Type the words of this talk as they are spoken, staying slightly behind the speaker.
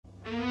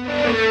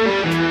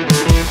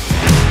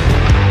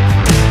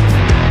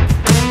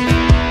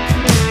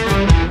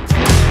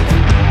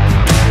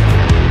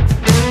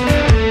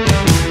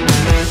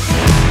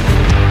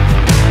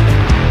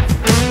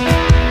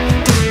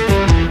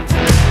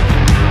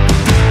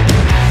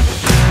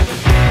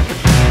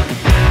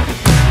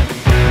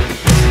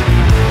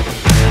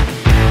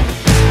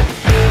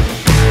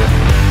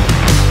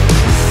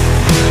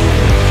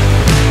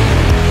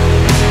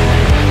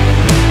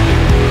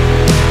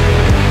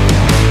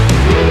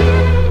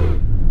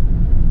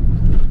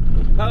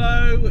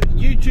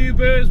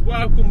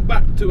welcome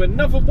back to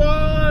another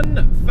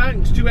one.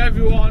 Thanks to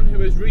everyone who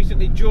has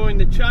recently joined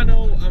the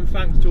channel, and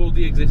thanks to all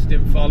the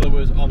existing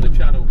followers on the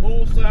channel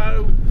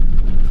also.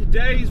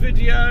 Today's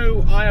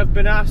video, I have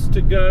been asked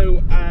to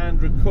go and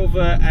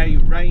recover a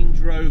Range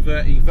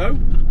Rover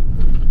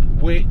EVOQUE,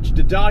 which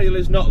the dial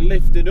is not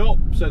lifting up,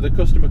 so the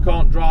customer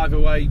can't drive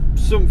away,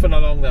 something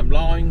along them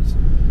lines.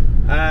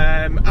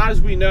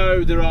 As we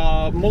know, there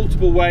are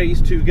multiple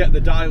ways to get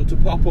the dial to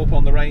pop up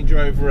on the Range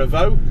Rover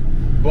EVOQUE,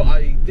 but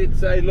I did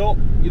say, look,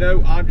 you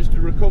know, I'm just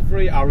a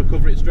recovery, I'll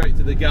recover it straight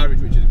to the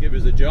garage, which will give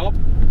us a job.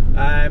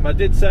 I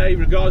did say,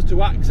 regards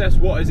to access,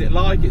 what is it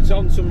like? It's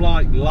on some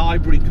like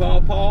library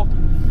car park.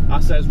 I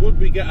says, would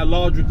we get a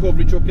large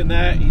recovery truck in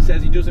there? He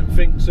says he doesn't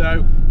think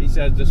so. He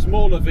says the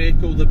smaller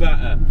vehicle the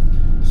better.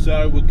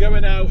 So we're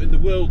going out in the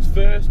world's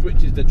first,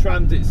 which is the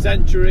Transit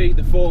Century,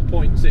 the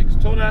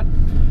 4.6 tonner.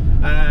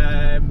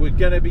 We're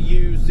going to be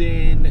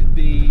using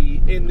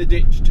the in the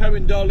ditch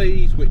towing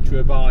dollies, which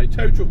were by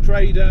Tow Truck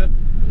Trader,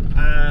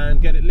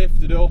 and get it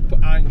lifted up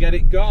and get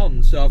it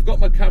gone. So I've got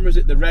my cameras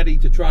at the ready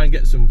to try and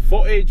get some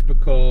footage,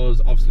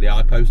 because obviously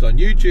I post on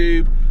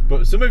YouTube,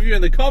 but some of you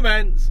in the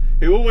comments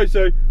who always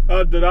say,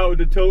 I'd done out with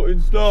the tilt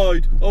and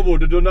slide, I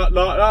would have done that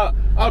like that,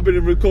 I've been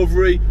in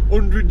recovery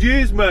 100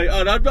 years mate,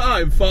 and I'd be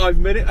out in 5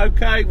 minutes.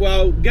 Okay,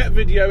 well, get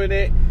video in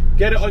it,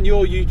 get it on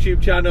your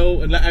YouTube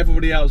channel, and let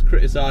everybody else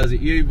criticise at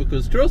you,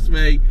 because trust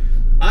me,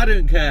 I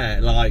don't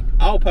care. Like,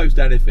 I'll post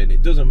anything,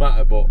 it doesn't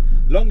matter, but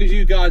long as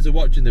you guys are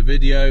watching the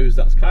videos,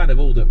 that's kind of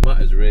all that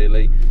matters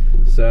really.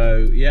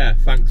 So yeah,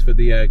 thanks for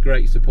the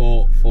great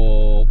support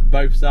for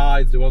both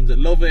sides, the ones that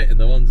love it and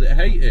the ones that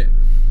hate it,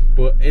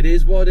 but it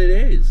is what it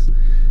is.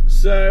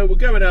 So we're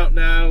going out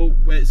now.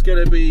 It's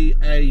going to be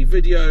a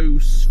video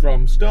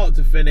from start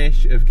to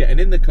finish of getting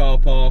in the car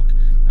park,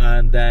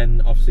 and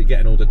then obviously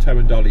getting all the tow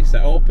and dolly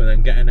set up, and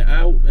then getting it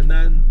out, and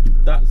then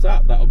that's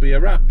that. That'll be a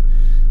wrap.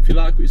 If you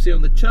like what you see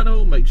on the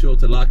channel, make sure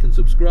to like and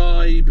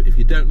subscribe. If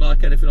you don't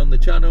like anything on the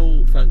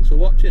channel, thanks for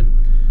watching.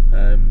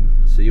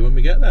 See you when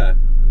we get there.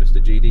 Mr.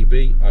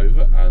 GDB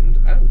over and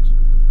out.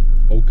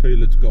 Okay,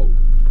 let's go.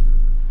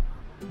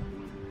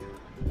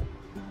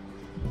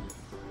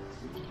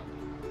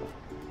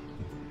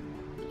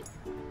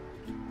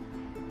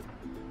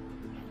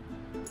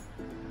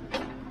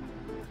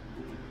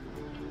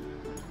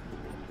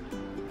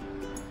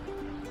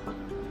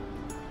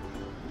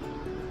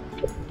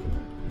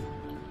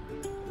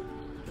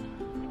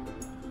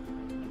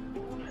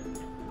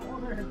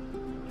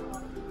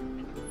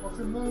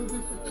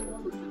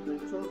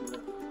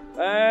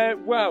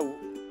 Well,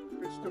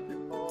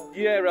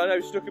 yeah, I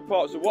know, stuck in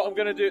park. So what I'm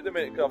going to do at the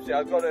minute, because obviously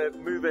I've got to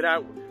move it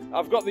out.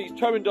 I've got these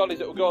towing dollies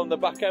that will go on the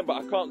back end,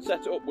 but I can't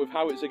set it up with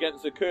how it's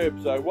against the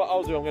curb. So what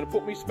I'll do, I'm going to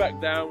put my Spec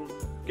down,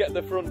 get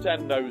the front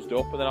end nosed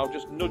up, and then I'll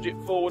just nudge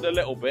it forward a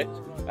little bit,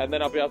 and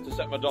then I'll be able to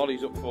set my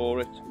dollies up for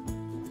it.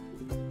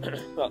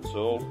 That's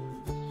all.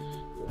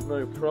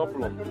 No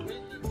problem.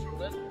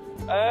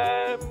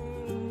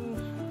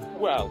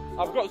 Well,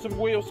 I've got some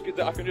wheel skids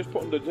that I can just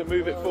put under to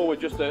move it forward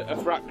just a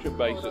fraction,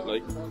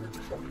 basically.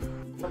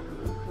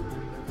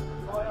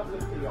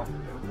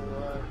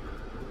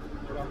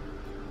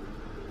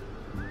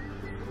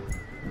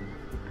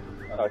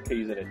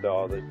 Keys in it,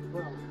 darling.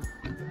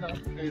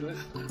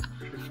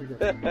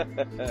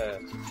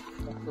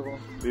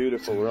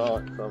 Beautiful,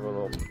 right? Let's have a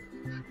look.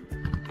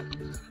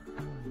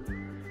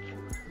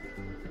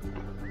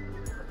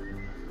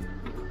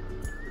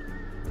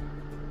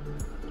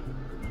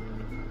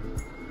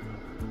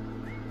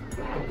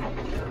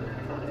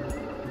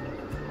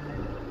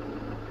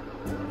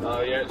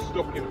 Oh yeah, it's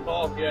stuck in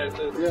park. Yeah,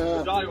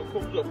 the dial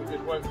comes up, it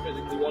just won't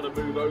physically want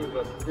to move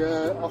over.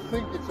 Yeah, I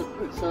think it's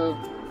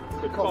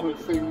a common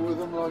thing with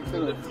them, like, you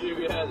know. There's a few,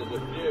 yeah, there's a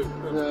few.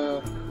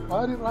 Yeah,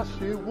 I had it last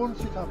year. Once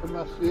it happened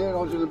last year,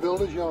 I was in a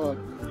builder's yard.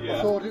 Yeah.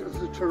 I thought it was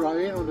the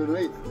terrain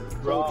underneath,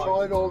 so I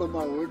tried all the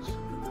modes.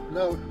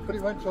 No, but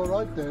it went all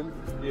right then.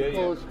 Yeah, of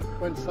course,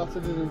 when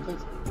Saturday, didn't it?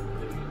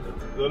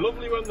 They're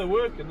lovely when they're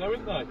working, though,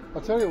 aren't they? I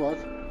tell you what,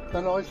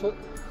 they're nice.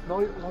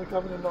 Like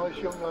having a nice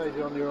young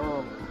lady on your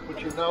arm,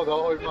 which is now the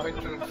high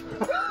maintenance.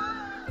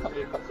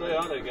 You can say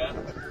that again.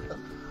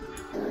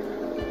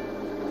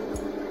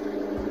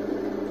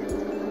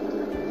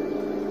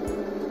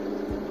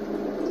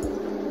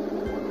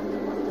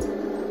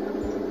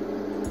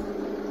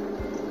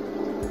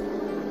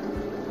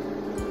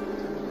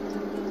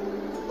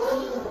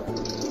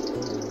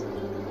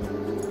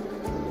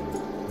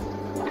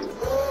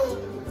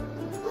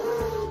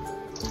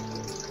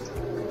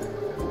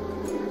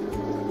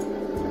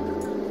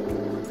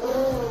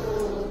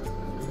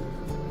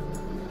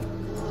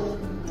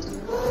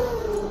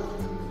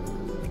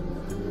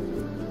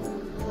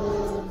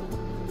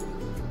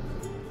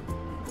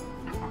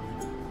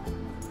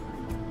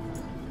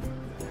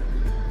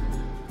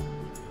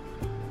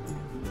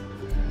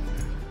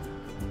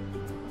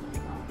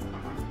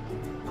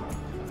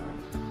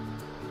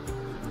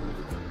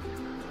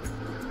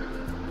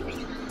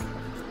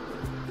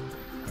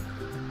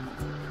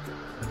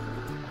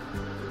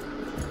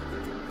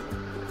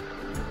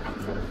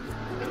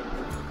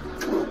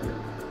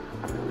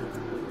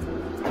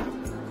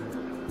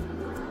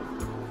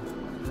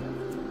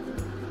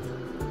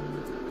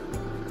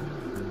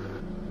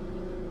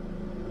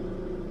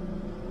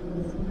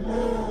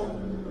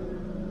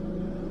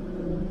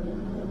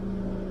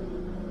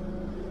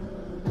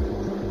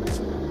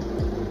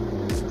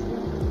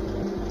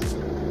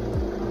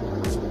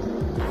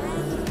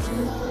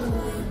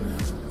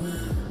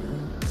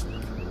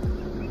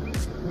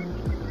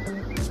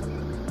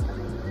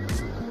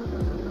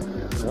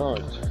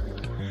 Right.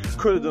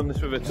 Could have done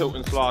this with a tilt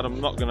and slide,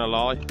 I'm not going to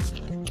lie.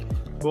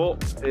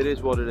 But it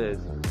is what it is.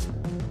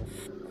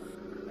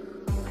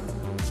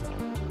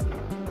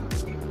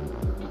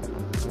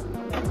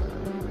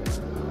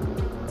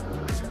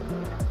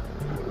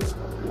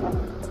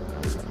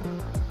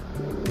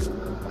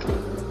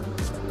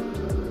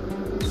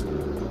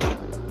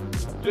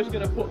 Just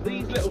going to put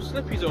these little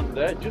slippies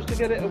under just to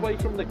get it away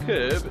from the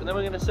curb, and then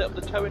we're going to set up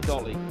the towing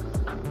dolly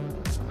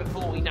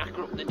before we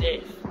knacker up the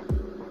diff.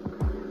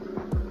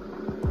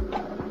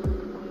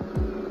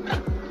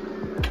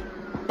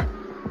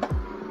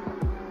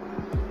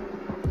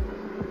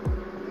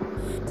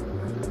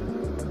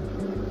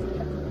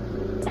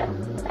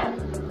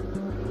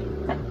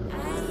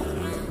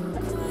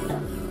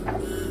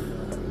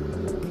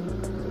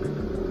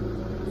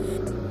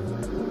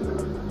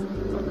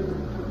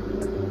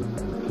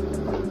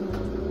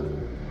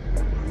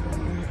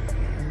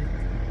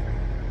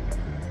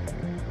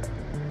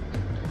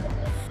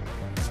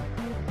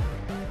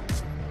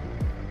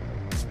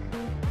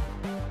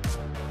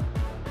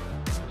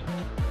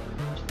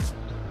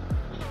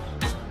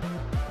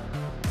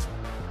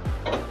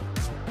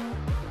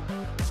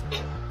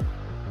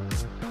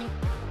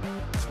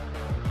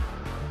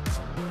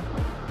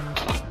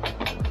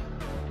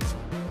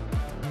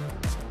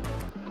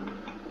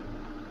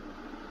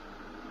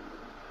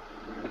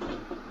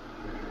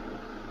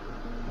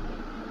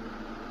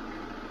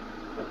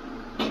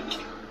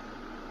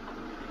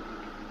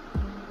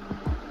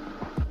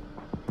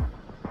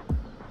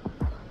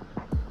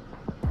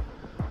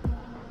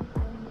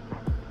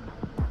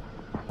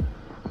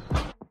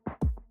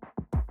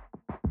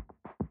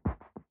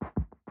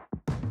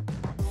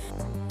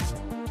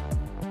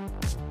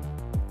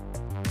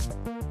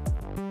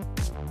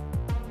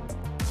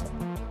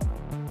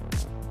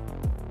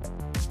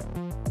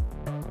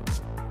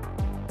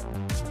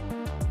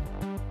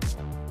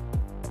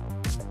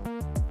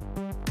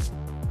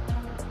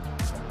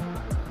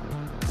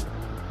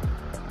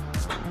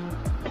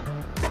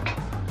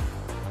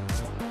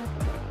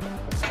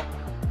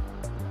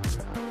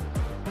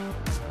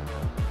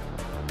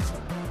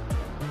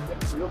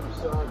 The other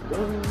side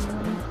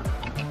done.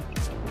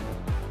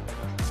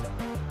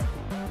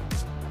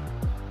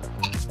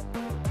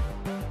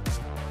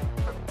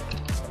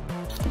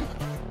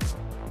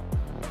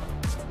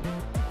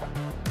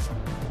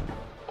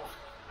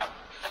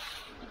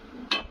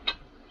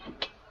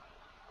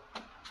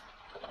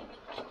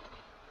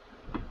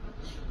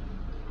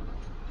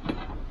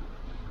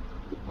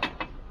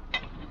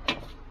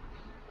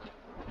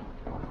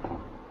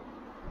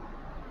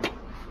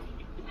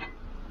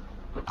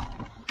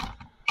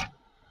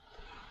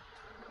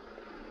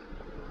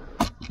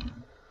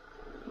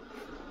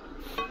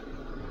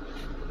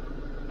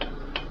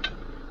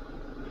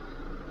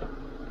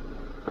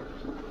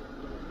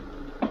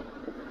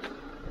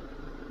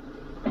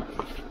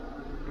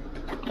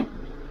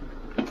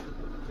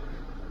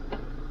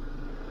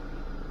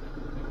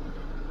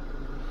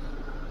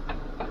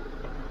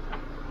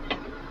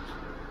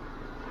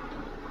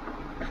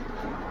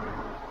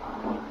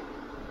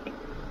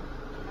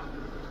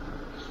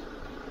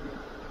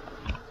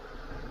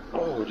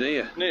 Oh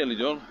dear, nearly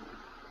done.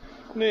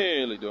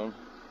 Nearly done.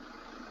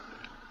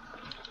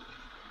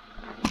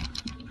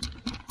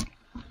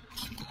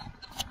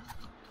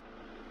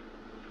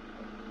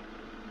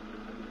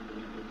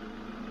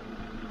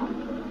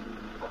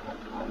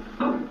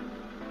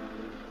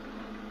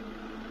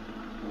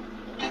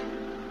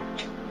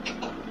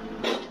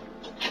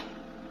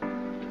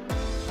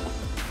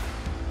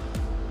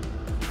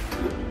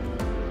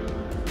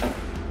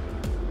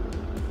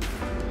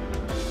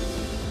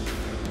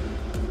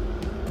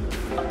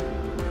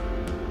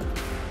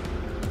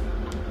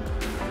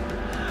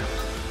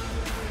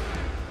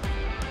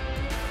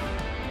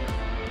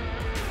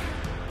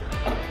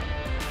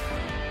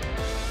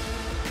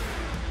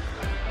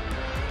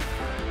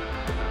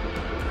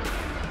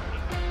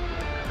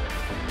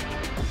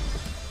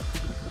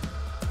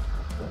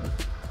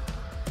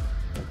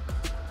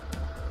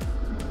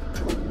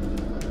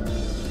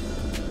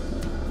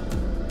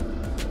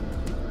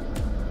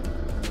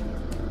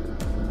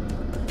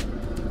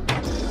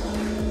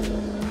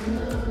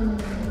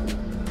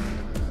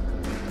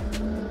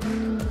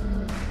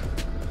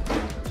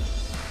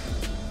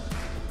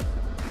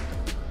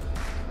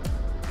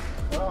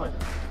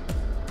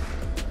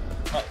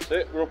 That's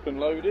it, we're up and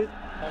loaded.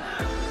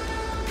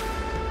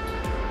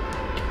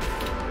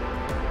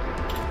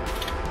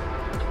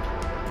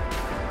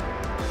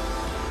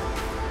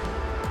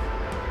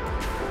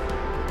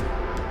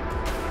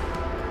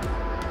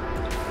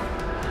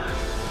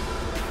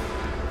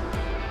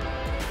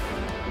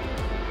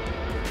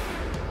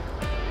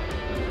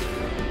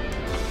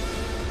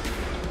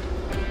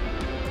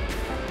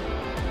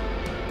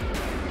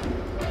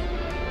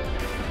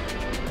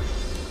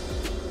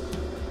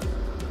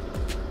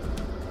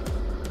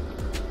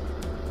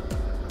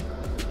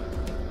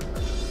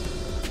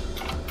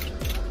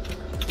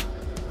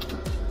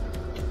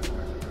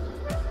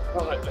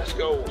 Right, let's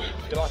go.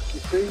 If you like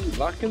your feed,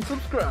 like and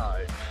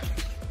subscribe.